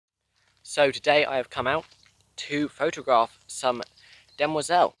So today I have come out to photograph some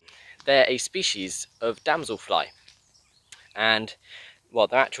Demoiselle. They're a species of damselfly, and well,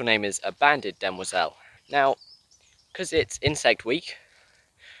 their actual name is a banded Demoiselle. Now, because it's insect week,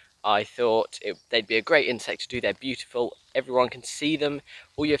 I thought they'd be a great insect to do. They're beautiful, everyone can see them.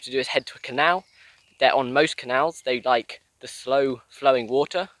 All you have to do is head to a canal. They're on most canals. They like the slow flowing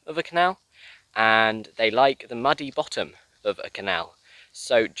water of a canal, and they like the muddy bottom of a canal.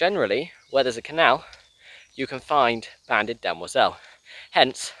 So generally, where there's a canal, you can find banded Demoiselle.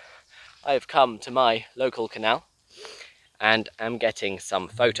 Hence, I have come to my local canal and am getting some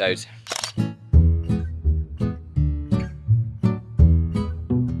photos.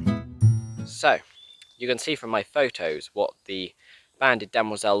 So, you can see from my photos what the banded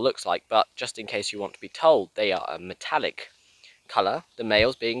Demoiselle looks like, but just in case you want to be told, they are a metallic colour, the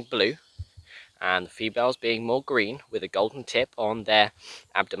males being blue and the females being more green with a golden tip on their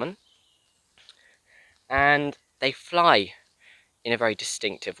abdomen. And they fly in a very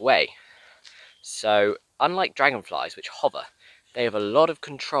distinctive way. So, unlike dragonflies, which hover, they have a lot of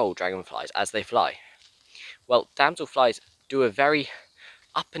control, dragonflies, as they fly. Well, damselflies do a very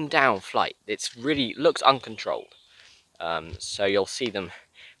up and down flight. It really looks uncontrolled. So you'll see them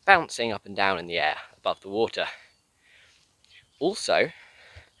bouncing up and down in the air above the water. Also,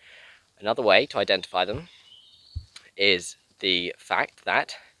 another way to identify them is the fact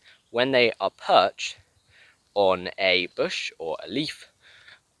that when they are perched on a bush or a leaf,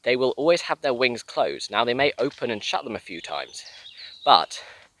 they will always have their wings closed. Now, they may open and shut them a few times, but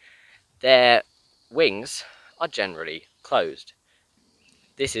their wings are generally closed.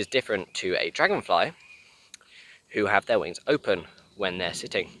 This is different to a dragonfly, who have their wings open when they're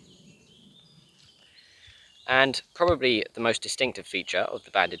sitting. And probably the most distinctive feature of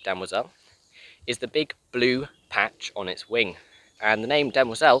the banded Demoiselle is the big blue patch on its wing. And the name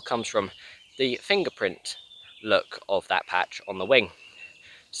Demoiselle comes from the fingerprint look of that patch on the wing.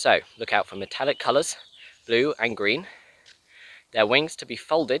 So, look out for metallic colours, blue and green. Their wings to be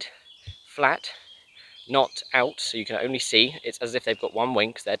folded, flat, not out, so you can only see. It's as if they've got one wing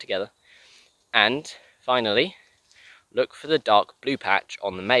because they're together. And, finally, look for the dark blue patch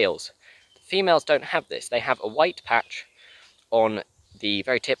on the males. The females don't have this. They have a white patch on the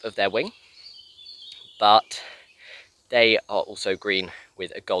very tip of their wing, but they are also green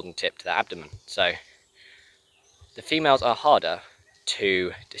with a golden tip to their abdomen. So, the females are harder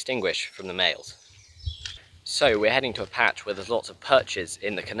to distinguish from the males. So we're heading to a patch where there's lots of perches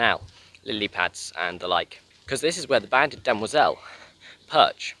in the canal, lily pads and the like, because this is where the banded Demoiselle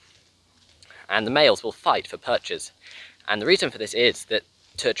perch, and the males will fight for perches. And the reason for this is that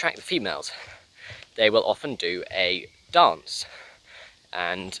to attract the females, they will often do a dance,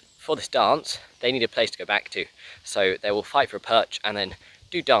 and for this dance they need a place to go back to, so they will fight for a perch and then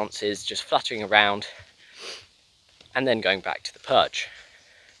do dances, just fluttering around and then going back to the perch.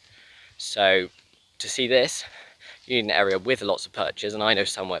 So to see this, you need an area with lots of perches, and I know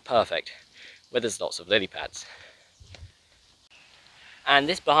somewhere perfect where there's lots of lily pads. And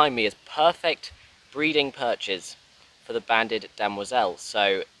this behind me is perfect breeding perches for the banded Demoiselle.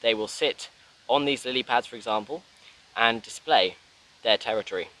 So they will sit on these lily pads, for example, and display their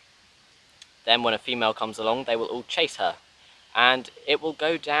territory. Then when a female comes along, they will all chase her, and it will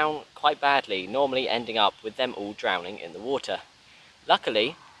go down quite badly, normally ending up with them all drowning in the water.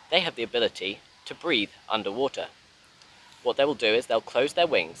 Luckily, they have the ability to breathe underwater. What they will do is they'll close their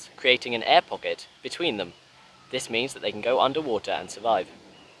wings, creating an air pocket between them. This means that they can go underwater and survive.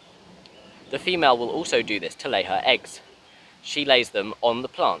 The female will also do this to lay her eggs. She lays them on the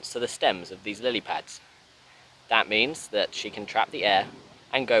plants, so the stems of these lily pads. That means that she can trap the air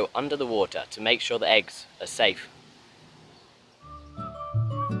and go under the water to make sure the eggs are safe.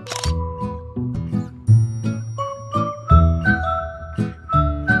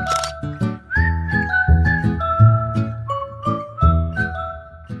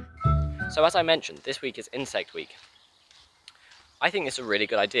 So as I mentioned, this week is Insect Week. I think it's a really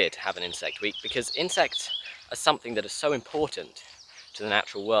good idea to have an Insect Week because insects are something that is so important to the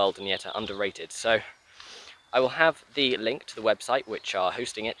natural world and yet are underrated. So I will have the link to the website which are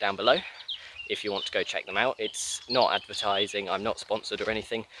hosting it down below if you want to go check them out. It's not advertising, I'm not sponsored or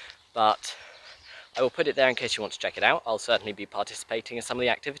anything, but I will put it there in case you want to check it out. I'll certainly be participating in some of the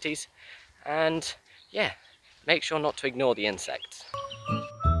activities, and yeah, make sure not to ignore the insects.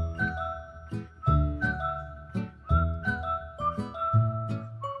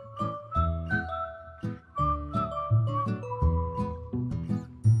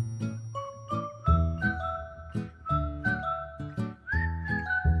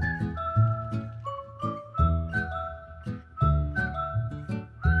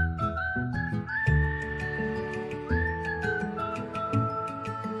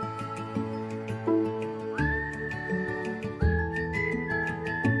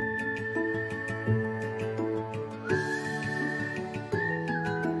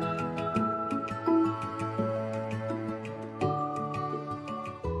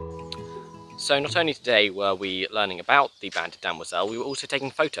 So not only today were we learning about the banded Demoiselle, we were also taking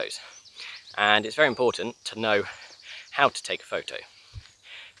photos. And it's very important to know how to take a photo.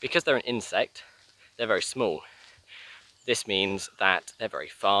 Because they're an insect, they're very small. This means that they're very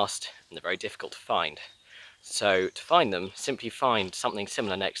fast and they're very difficult to find. So to find them, simply find something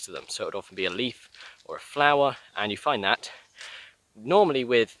similar next to them. So it would often be a leaf or a flower, and you find that normally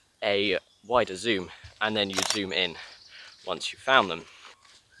with a wider zoom, and then you zoom in once you've found them.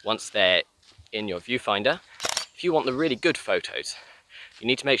 Once they're in your viewfinder, if you want the really good photos, you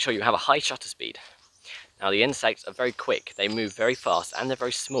need to make sure you have a high shutter speed. Now the insects are very quick, they move very fast, and they're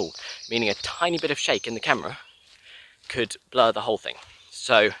very small, meaning a tiny bit of shake in the camera could blur the whole thing.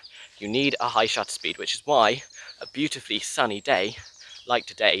 So you need a high shutter speed, which is why a beautifully sunny day like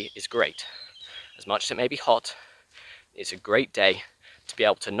today is great. As much as it may be hot, it's a great day to be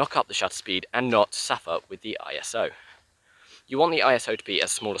able to knock up the shutter speed and not suffer with the ISO. You want the ISO to be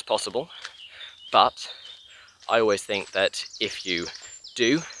as small as possible, but I always think that if you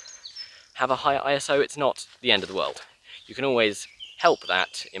do have a higher ISO, it's not the end of the world. You can always help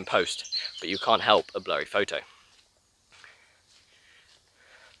that in post, but you can't help a blurry photo.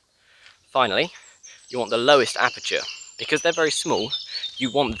 Finally, you want the lowest aperture. Because they're very small,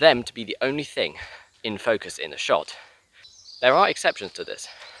 you want them to be the only thing in focus in the shot. There are exceptions to this.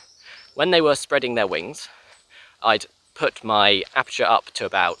 When they were spreading their wings, I'd put my aperture up to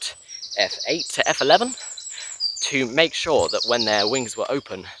about f8 to f11 to make sure that when their wings were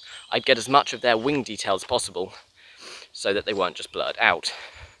open, I'd get as much of their wing detail as possible so that they weren't just blurred out.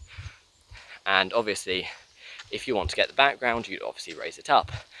 And obviously, if you want to get the background, you'd obviously raise it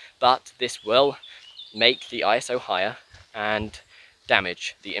up. But this will make the ISO higher and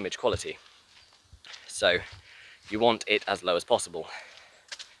damage the image quality. So you want it as low as possible.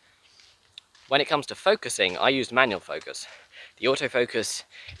 When it comes to focusing, I used manual focus. The autofocus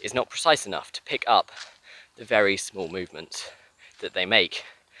is not precise enough to pick up the very small movements that they make.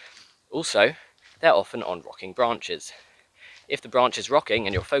 Also, they're often on rocking branches. If the branch is rocking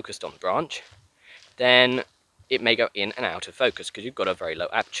and you're focused on the branch, then it may go in and out of focus because you've got a very low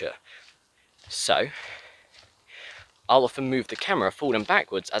aperture. So I'll often move the camera forward and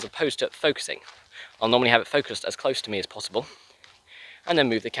backwards as opposed to focusing. I'll normally have it focused as close to me as possible and then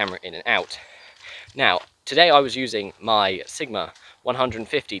move the camera in and out. Now, today I was using my Sigma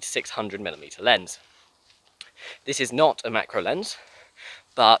 150 to 600mm lens. This is not a macro lens,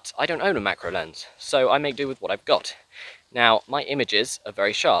 but I don't own a macro lens, so I make do with what I've got. Now, my images are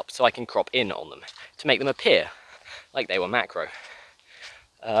very sharp, so I can crop in on them to make them appear like they were macro.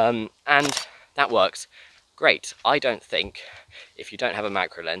 And that works great. I don't think if you don't have a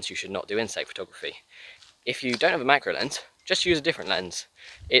macro lens, you should not do insect photography. If you don't have a macro lens, just use a different lens.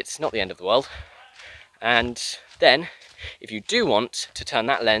 It's not the end of the world. And then, if you do want to turn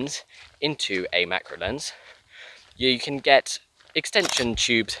that lens into a macro lens, you can get extension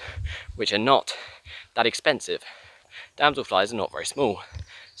tubes which are not that expensive. Damselflies are not very small,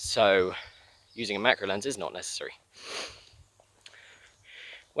 so using a macro lens is not necessary.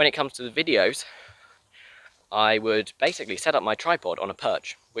 When it comes to the videos, I would basically set up my tripod on a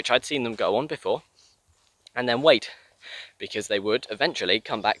perch, which I'd seen them go on before, and then wait, because they would eventually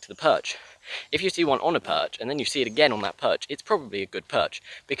come back to the perch. If you see one on a perch, and then you see it again on that perch, it's probably a good perch,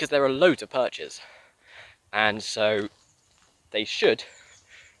 because there are loads of perches. And so they should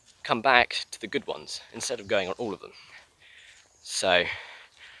come back to the good ones, instead of going on all of them. So,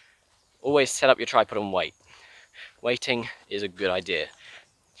 always set up your tripod and wait. Waiting is a good idea.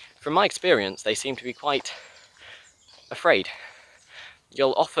 From my experience, they seem to be quite afraid.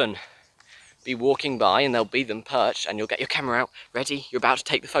 You'll often be walking by and there'll be them perched and you'll get your camera out, ready, you're about to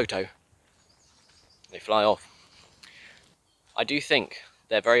take the photo. They fly off. I do think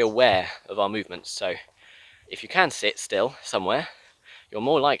they're very aware of our movements, so if you can sit still somewhere, you're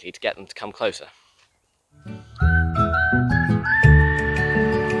more likely to get them to come closer.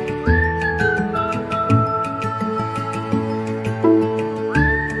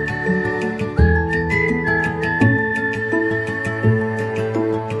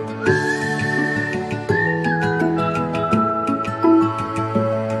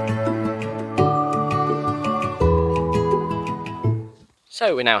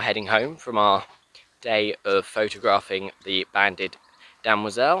 So we're now heading home from our day of photographing the banded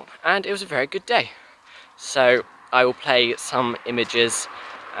Demoiselle, and it was a very good day. So I will play some images,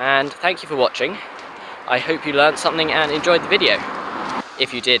 and thank you for watching. I hope you learned something and enjoyed the video.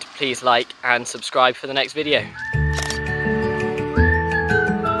 If you did, please like and subscribe for the next video.